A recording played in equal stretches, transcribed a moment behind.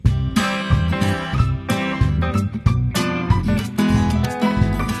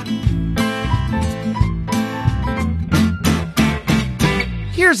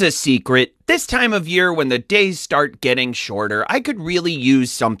Here's a secret. This time of year when the days start getting shorter, I could really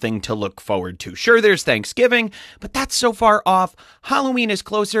use something to look forward to. Sure, there's Thanksgiving, but that's so far off. Halloween is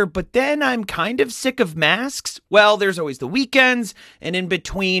closer, but then I'm kind of sick of masks. Well, there's always the weekends, and in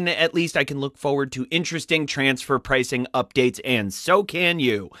between, at least I can look forward to interesting transfer pricing updates, and so can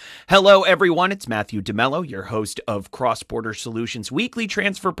you. Hello, everyone. It's Matthew DeMello, your host of Cross Border Solutions Weekly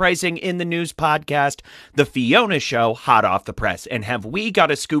Transfer Pricing in the News podcast, The Fiona Show, hot off the press. And have we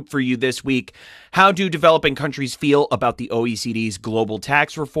got a scoop for you this week? How do developing countries feel about the OECD's global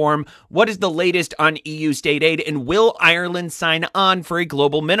tax reform? What is the latest on EU state aid? And will Ireland sign on for a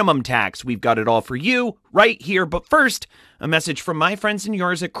global minimum tax? We've got it all for you right here. But first, a message from my friends and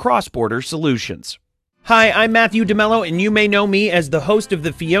yours at Cross Border Solutions. Hi, I'm Matthew DeMello, and you may know me as the host of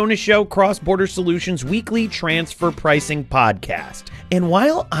the Fiona Show, Cross Border Solutions Weekly Transfer Pricing Podcast. And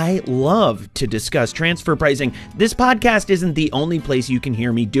while I love to discuss transfer pricing, this podcast isn't the only place you can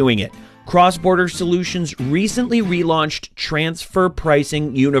hear me doing it. Cross Border Solutions recently relaunched Transfer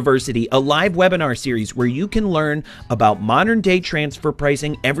Pricing University, a live webinar series where you can learn about modern-day transfer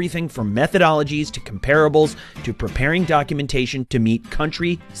pricing, everything from methodologies to comparables to preparing documentation to meet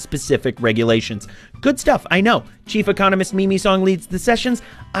country-specific regulations. Good stuff, I know. Chief Economist Mimi Song leads the sessions.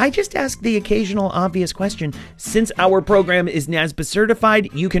 I just ask the occasional obvious question. Since our program is NASBA certified,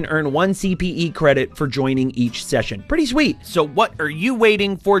 you can earn 1 CPE credit for joining each session. Pretty sweet. So what are you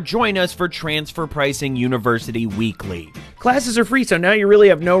waiting for? Join us for Transfer Pricing University Weekly. Classes are free, so now you really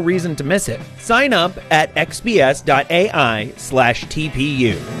have no reason to miss it. Sign up at xbs.ai/TPU.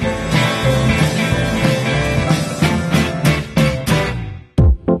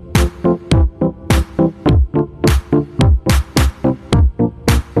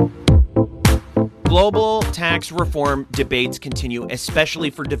 Global tax reform debates continue, especially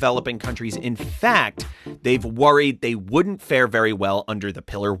for developing countries. In fact, they've worried they wouldn't fare very well under the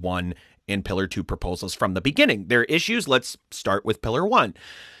Pillar 1 and Pillar 2 proposals from the beginning. Their issues, let's start with Pillar 1.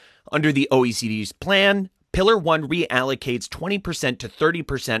 Under the OECD's plan, Pillar 1 reallocates 20% to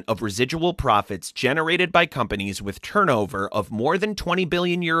 30% of residual profits generated by companies with turnover of more than 20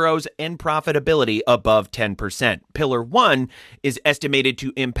 billion euros and profitability above 10%. Pillar 1 is estimated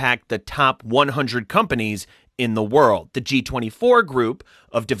to impact the top 100 companies in the world. The G24 group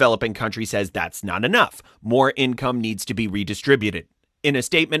of developing countries says that's not enough. More income needs to be redistributed. In a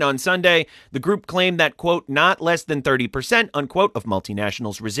statement on Sunday, the group claimed that, quote, not less than 30%, unquote, of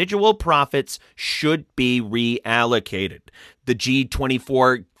multinationals' residual profits should be reallocated. The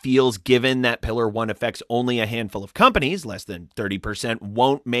G24 feels given that Pillar 1 affects only a handful of companies, less than 30%,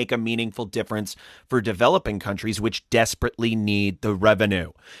 won't make a meaningful difference for developing countries which desperately need the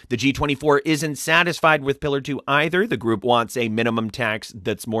revenue. The G24 isn't satisfied with Pillar 2 either. The group wants a minimum tax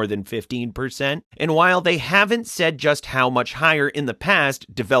that's more than 15%. And while they haven't said just how much higher in the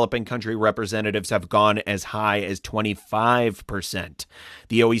past, developing country representatives have gone as high as 25%.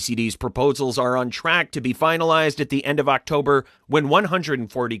 The OECD's proposals are on track to be finalized at the end of October, when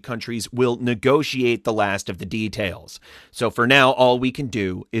 140 countries will negotiate the last of the details. So for now, all we can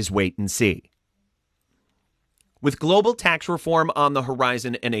do is wait and see. With global tax reform on the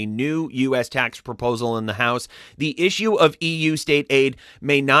horizon and a new U.S. tax proposal in the House, the issue of EU state aid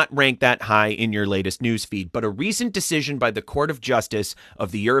may not rank that high in your latest newsfeed, but a recent decision by the Court of Justice of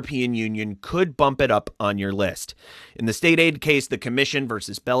the European Union could bump it up on your list. In the state aid case, the Commission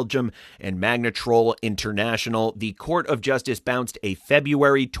versus Belgium and Magnetrol International, the Court of Justice bounced a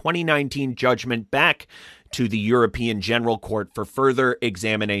February 2019 judgment back to the European General Court for further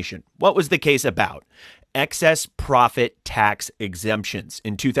examination. What was the case about? Excess profit tax exemptions.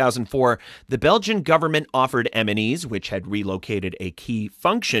 In 2004, the Belgian government offered MNEs, which had relocated a key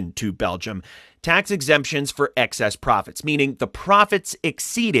function to Belgium, tax exemptions for excess profits, meaning the profits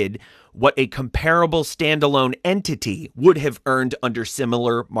exceeded what a comparable standalone entity would have earned under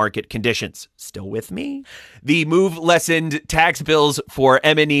similar market conditions. Still with me? The move lessened tax bills for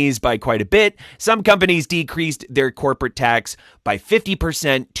MNEs by quite a bit. Some companies decreased their corporate tax by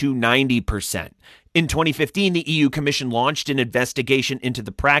 50% to 90%. In 2015, the EU Commission launched an investigation into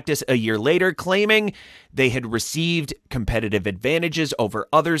the practice a year later, claiming they had received competitive advantages over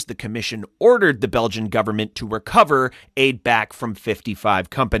others. The Commission ordered the Belgian government to recover aid back from 55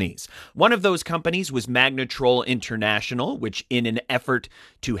 companies. One of those companies was Magnetrol International, which, in an effort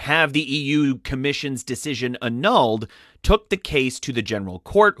to have the EU Commission's decision annulled, took the case to the General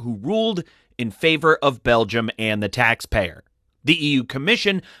Court, who ruled in favor of Belgium and the taxpayer. The EU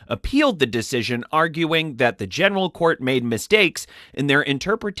Commission appealed the decision, arguing that the General Court made mistakes in their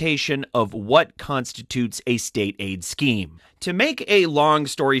interpretation of what constitutes a state aid scheme. To make a long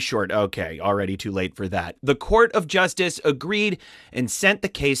story short, okay, already too late for that, the Court of Justice agreed and sent the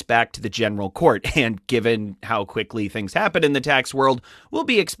case back to the General Court. And given how quickly things happen in the tax world, we'll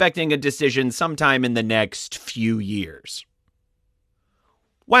be expecting a decision sometime in the next few years.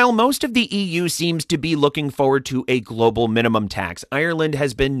 While most of the EU seems to be looking forward to a global minimum tax, Ireland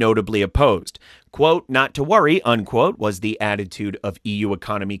has been notably opposed. Quote, not to worry, unquote, was the attitude of EU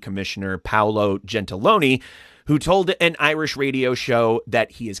Economy Commissioner Paolo Gentiloni, who told an Irish radio show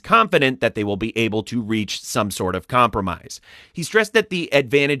that he is confident that they will be able to reach some sort of compromise. He stressed that the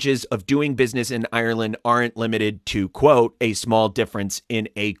advantages of doing business in Ireland aren't limited to, quote, a small difference in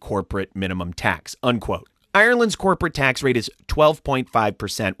a corporate minimum tax, unquote. Ireland's corporate tax rate is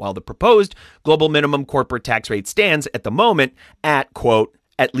 12.5%, while the proposed global minimum corporate tax rate stands at the moment at, quote,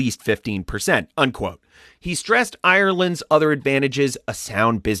 at least 15%, unquote. He stressed Ireland's other advantages: a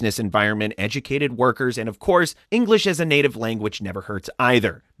sound business environment, educated workers, and of course, English as a native language never hurts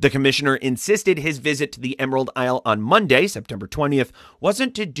either. The commissioner insisted his visit to the Emerald Isle on Monday, September 20th,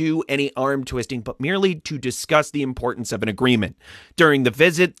 wasn't to do any arm twisting, but merely to discuss the importance of an agreement. During the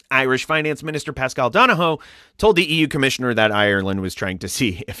visit, Irish Finance Minister Pascal Donohoe told the EU commissioner that Ireland was trying to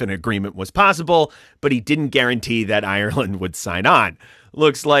see if an agreement was possible, but he didn't guarantee that Ireland would sign on.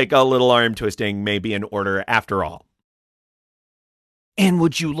 Looks like a little arm twisting may be in order after all. And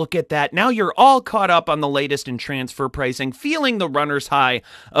would you look at that? Now you're all caught up on the latest in transfer pricing, feeling the runner's high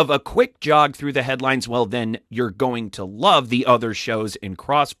of a quick jog through the headlines. Well, then you're going to love the other shows in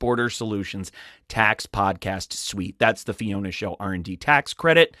Cross-Border Solutions Tax Podcast Suite. That's the Fiona Show R&D Tax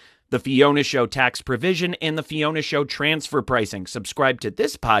Credit, the Fiona Show Tax Provision, and the Fiona Show Transfer Pricing. Subscribe to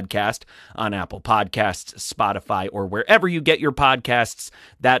this podcast on Apple Podcasts, Spotify, or wherever you get your podcasts.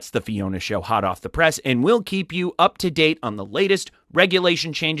 That's the Fiona Show hot off the press, and we'll keep you up to date on the latest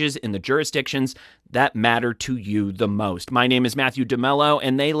regulation changes in the jurisdictions that matter to you the most. My name is Matthew DeMello,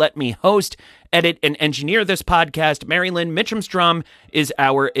 and they let me host, edit, and engineer this podcast. Marilyn Mitchumstrom is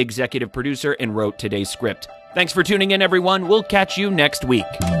our executive producer and wrote today's script. Thanks for tuning in, everyone. We'll catch you next week.